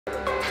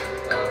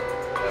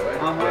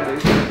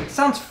It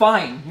sounds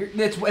fine.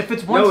 If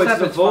it's one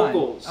step, it's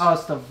vocals. Fine. Oh,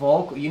 it's the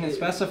vocal. You didn't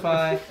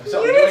specify. You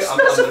didn't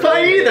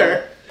specify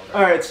either.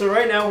 All right, so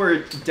right now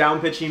we're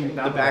down pitching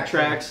the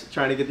backtracks,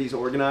 trying to get these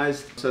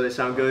organized so they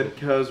sound good,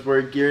 because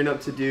we're gearing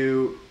up to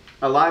do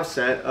a live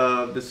set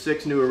of the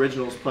 6 new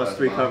originals plus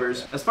 3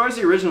 covers. As far as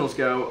the originals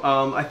go,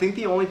 I think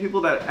the only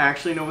people that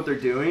actually know what they're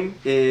doing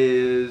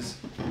is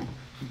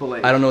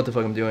Blake. I don't know what the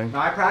fuck I'm doing. No,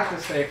 I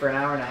practiced today for an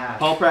hour and a half.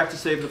 Paul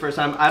practiced today for the first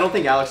time. I don't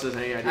think Alex has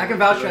any idea. I can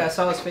vouch for it. I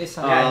saw his face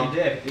on Yeah, he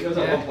did. He goes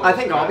at one point. I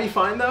think I'll be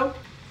fine though.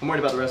 I'm worried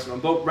about the rest of them.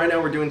 But right now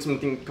we're doing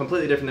something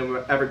completely different than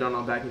we've ever done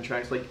on backing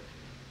tracks, like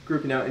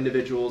grouping out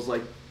individuals,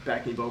 like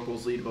backing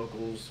vocals, lead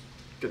vocals,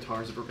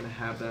 guitars if we're gonna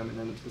have them, and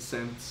then the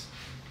synths.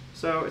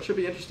 So it should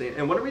be interesting.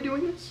 And when are we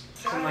doing this?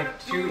 In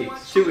like 2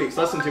 weeks. 2 weeks,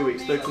 less than 2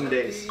 weeks, 13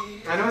 days.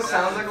 I know it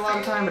sounds like a lot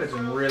of time, but it's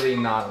really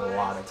not a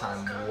lot of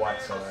time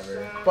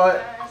whatsoever.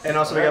 And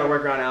also we gotta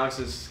work around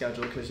Alex's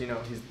schedule because you know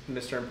he's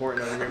Mr.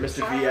 Important over here,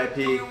 Mr.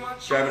 VIP,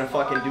 driving a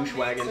fucking douche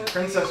wagon.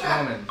 Princess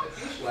Roman.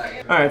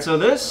 Alright, so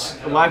this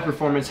live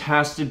performance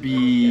has to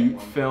be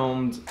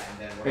filmed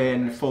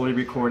and fully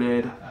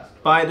recorded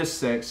by the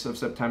 6th of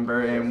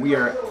September, and we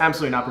are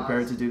absolutely not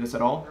prepared to do this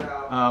at all.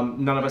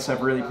 None of us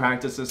have really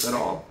practiced this at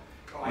all.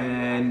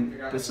 And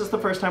this is the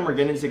first time we're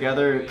getting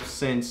together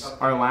since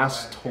our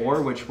last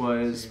tour, which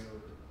was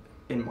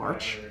in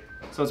March.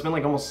 So it's been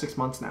like almost 6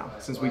 months now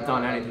since we've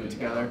done anything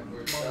together.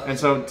 And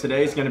so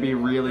today's gonna be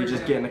really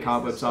just getting the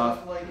cobwebs off,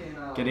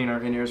 getting our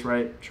in-ears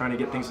right, trying to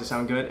get things to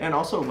sound good, and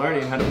also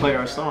learning how to play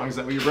our songs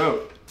that we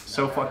wrote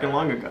so fucking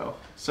long ago.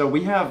 So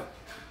we have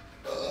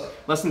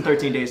less than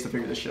 13 days to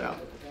figure this shit out.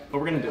 But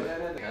we're gonna do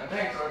it.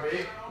 Thanks,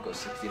 RB. Go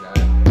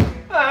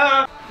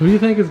 69. Who do you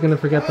think is gonna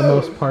forget the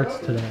most parts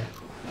today?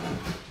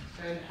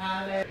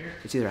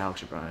 It's either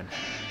Alex or Bryan.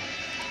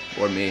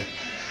 Or me.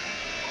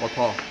 Or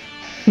Paul.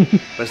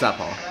 But it's not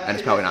Paul. And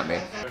it's probably not me.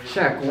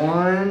 Check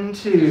 1,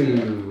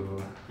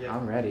 2.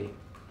 I'm ready.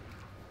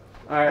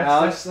 Alright,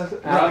 Alex,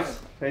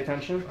 pay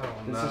attention.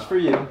 This is for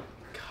you.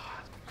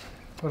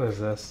 What is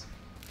this?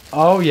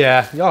 Oh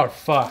yeah, y'all are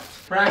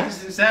fucked.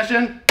 Practicing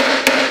session.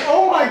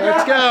 Oh my god!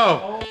 Let's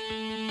go!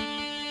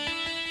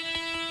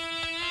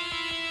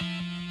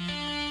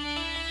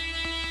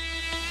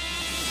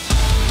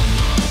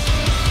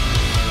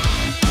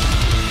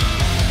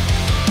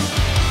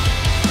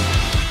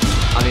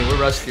 I mean,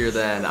 we're rustier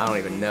than I don't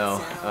even know.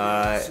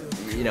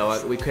 You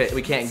know, we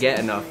can't get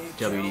enough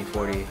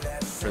WD-40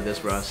 for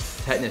this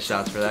rust. Tetanus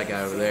shots for that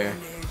guy over there.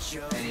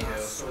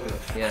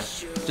 Anywho, yeah,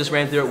 just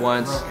ran through it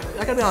once.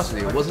 I gotta be honest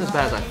with you, it wasn't as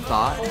bad as I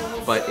thought,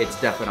 but it's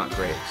definitely not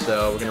great.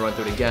 So we're gonna run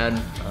through it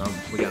again.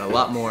 We got a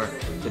lot more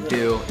to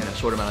do in a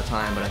short amount of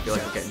time, but I feel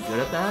like we're getting good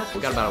at that.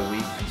 We got about a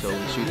week until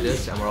we shoot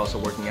this, and we're also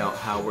working out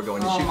how we're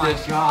going to shoot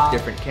this,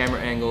 different camera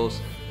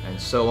angles, and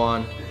so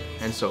on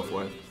and so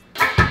forth.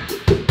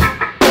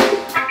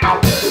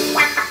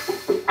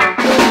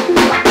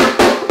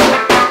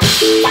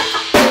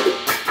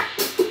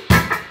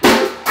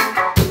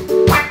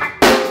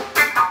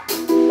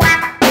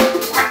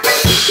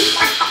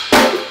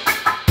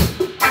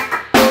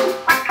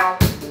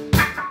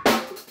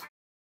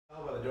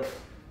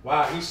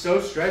 Wow, he's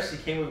so stressed he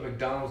came with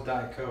McDonald's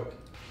Diet Coke.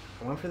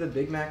 I went for the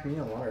Big Mac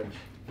meal large.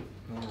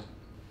 It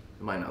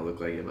might not look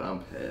like it, but I'm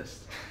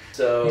pissed.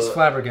 So He's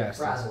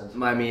flabbergasted.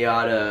 my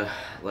Miata,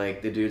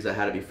 like the dudes that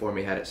had it before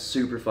me had it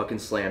super fucking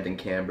slammed and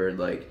cambered.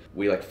 Like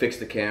we like fixed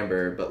the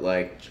camber, but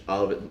like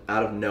out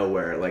of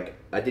nowhere, like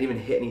I didn't even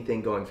hit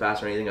anything going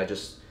fast or anything. I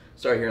just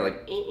started hearing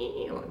like,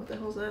 I'm like, what the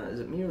hell is that? Is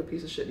it me or the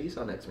piece of shit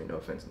Nissan next to me? No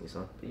offense,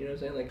 Nissan. But you know what I'm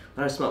saying? Like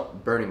when I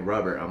smelled burning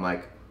rubber, I'm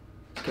like,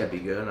 this can't be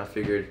good. And I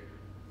figured,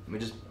 let me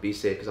just be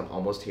safe because I'm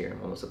almost here.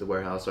 I'm almost at the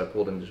warehouse. So I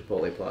pulled into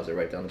Chipotle Plaza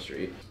right down the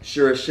street.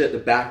 Sure as shit, the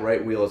back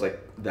right wheel is like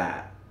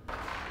that.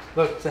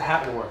 Look, it's a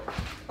hat war.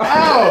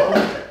 Ow!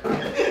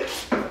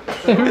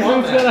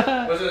 Everyone's got a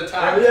hat. Was it a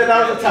tie? Yeah,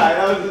 that was a tie.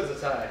 That was a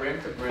tie.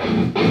 Brim to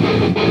brim.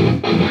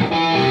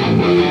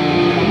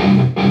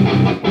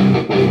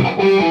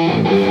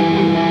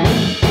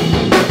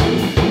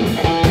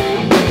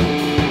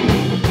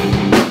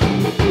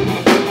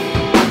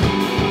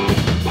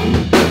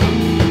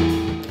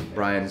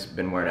 Bryan's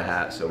been wearing a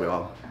hat, so we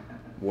all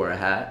wore a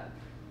hat.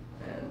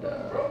 And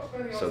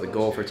so the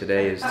goal for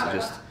today is to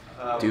just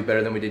do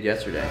better than we did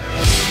yesterday.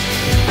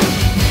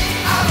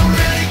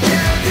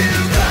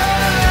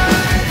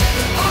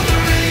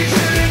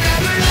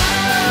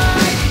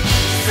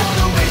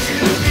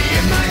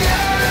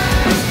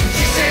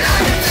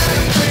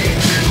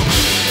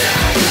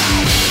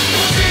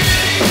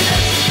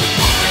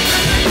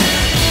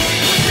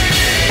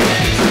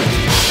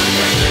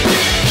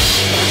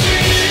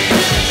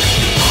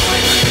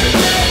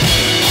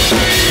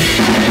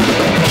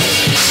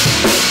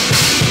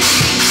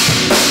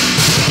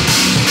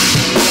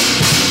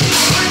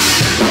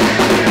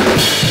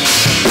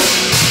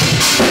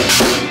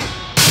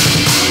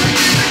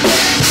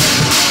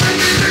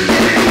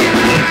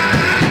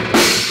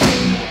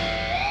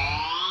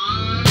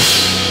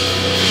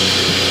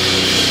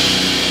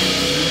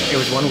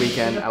 One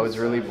weekend, I was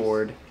really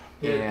bored,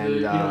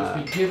 And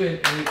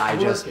I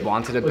just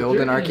wanted to build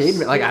an arcade.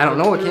 Like, I don't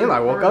know what came. I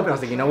woke up and I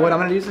was like, you know what I'm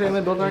gonna do today? I'm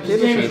gonna build an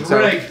arcade machine. So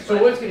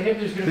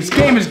This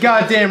game is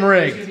goddamn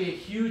rigged.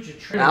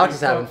 Alex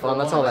is having fun.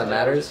 That's all that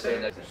matters.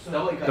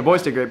 The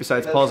boys did great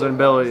besides Paul's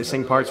inability to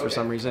sing parts for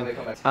some reason.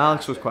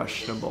 Alex was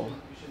questionable.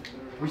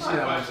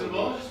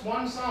 Just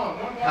one song.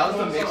 How's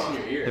the mix in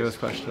your ears? It was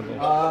questionable.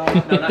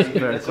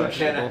 Very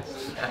questionable.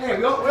 Hey,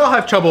 we all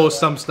have trouble with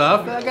some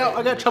stuff. I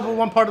got trouble with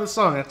one part of the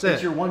song. That's it.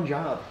 It's your one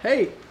job.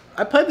 Hey,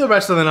 I played the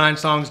rest of the 9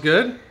 songs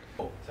good.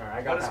 Sorry,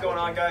 I got What is going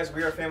on, guys?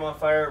 We are Fame on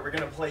Fire. We're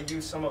gonna play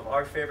you some of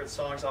our favorite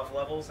songs off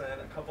levels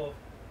and a couple of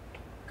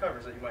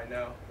covers that you might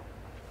know.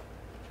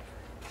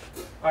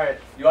 All right.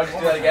 You want to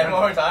do that again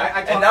one more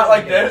time? And not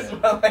like this,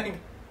 but like...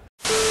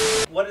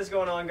 What is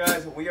going on,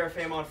 guys? We are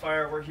Fame on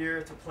Fire. We're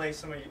here to play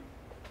some of you.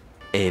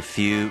 A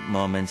few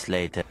moments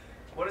later.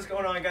 What is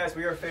going on, guys?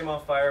 We are Fame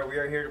on Fire. We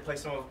are here to play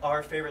some of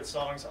our favorite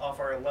songs off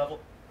our level.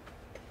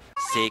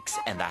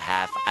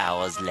 6.5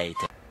 hours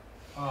later.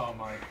 Oh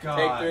my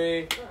god.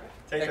 Take 3.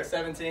 Take Take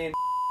 17.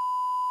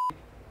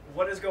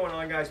 What is going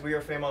on, guys? We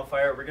are Fame on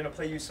Fire. We're gonna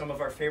play you some of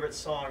our favorite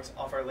songs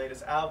off our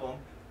latest album,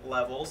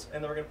 Levels,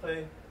 and then we're gonna play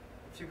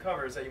a few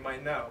covers that you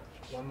might know.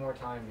 One more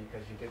time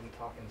because you didn't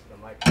talk into the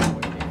mic.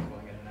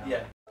 Going in and out.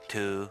 Yeah.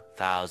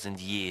 2,000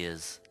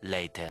 years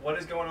later. What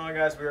is going on,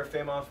 guys? We are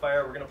Fame on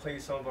Fire. We're gonna play you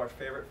some of our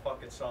favorite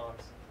fucking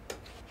songs.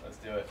 Let's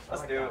do it.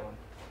 Let's do it.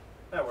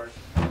 That works.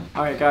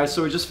 All right, guys.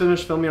 So we just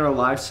finished filming our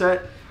live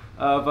set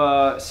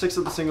of 6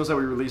 of the singles that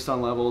we released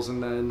on Levels,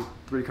 and then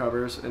 3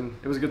 covers, and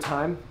it was a good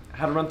time. I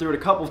had to run through it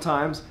a couple of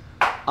times.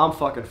 I'm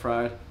fucking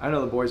fried. I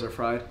know the boys are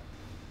fried.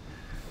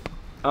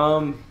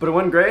 But it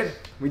went great.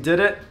 We did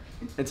it.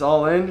 It's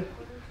all in.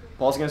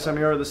 Paul's gonna send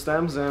me over the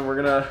stems, and we're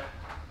gonna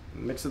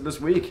mix it this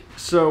week.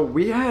 So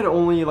we had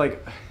only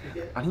like,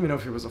 I don't even know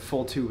if it was a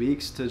full 2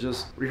 weeks to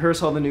just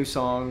rehearse all the new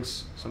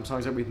songs, some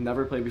songs that we've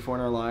never played before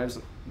in our lives.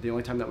 The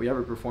only time that we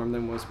ever performed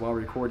them was while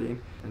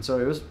recording. And so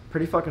it was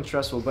pretty fucking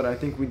stressful, but I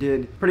think we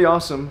did pretty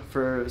awesome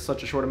for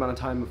such a short amount of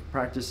time of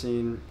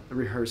practicing,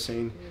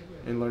 rehearsing,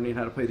 and learning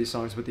how to play these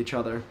songs with each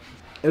other.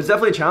 It was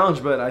definitely a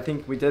challenge, but I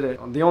think we did it.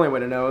 The only way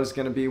to know is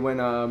gonna be when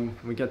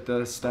we get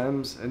the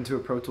stems into a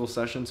Pro Tools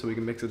session so we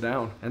can mix it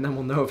down. And then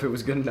we'll know if it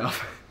was good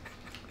enough.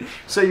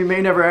 So you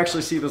may never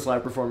actually see this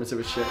live performance. It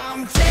was shit.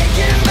 I'm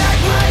taking back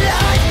my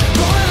life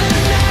for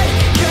the night,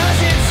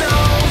 'cause it's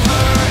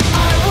over.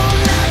 I will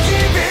not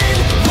give in.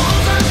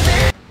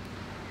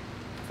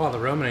 Father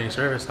Roman in your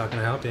service, how can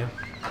I help you?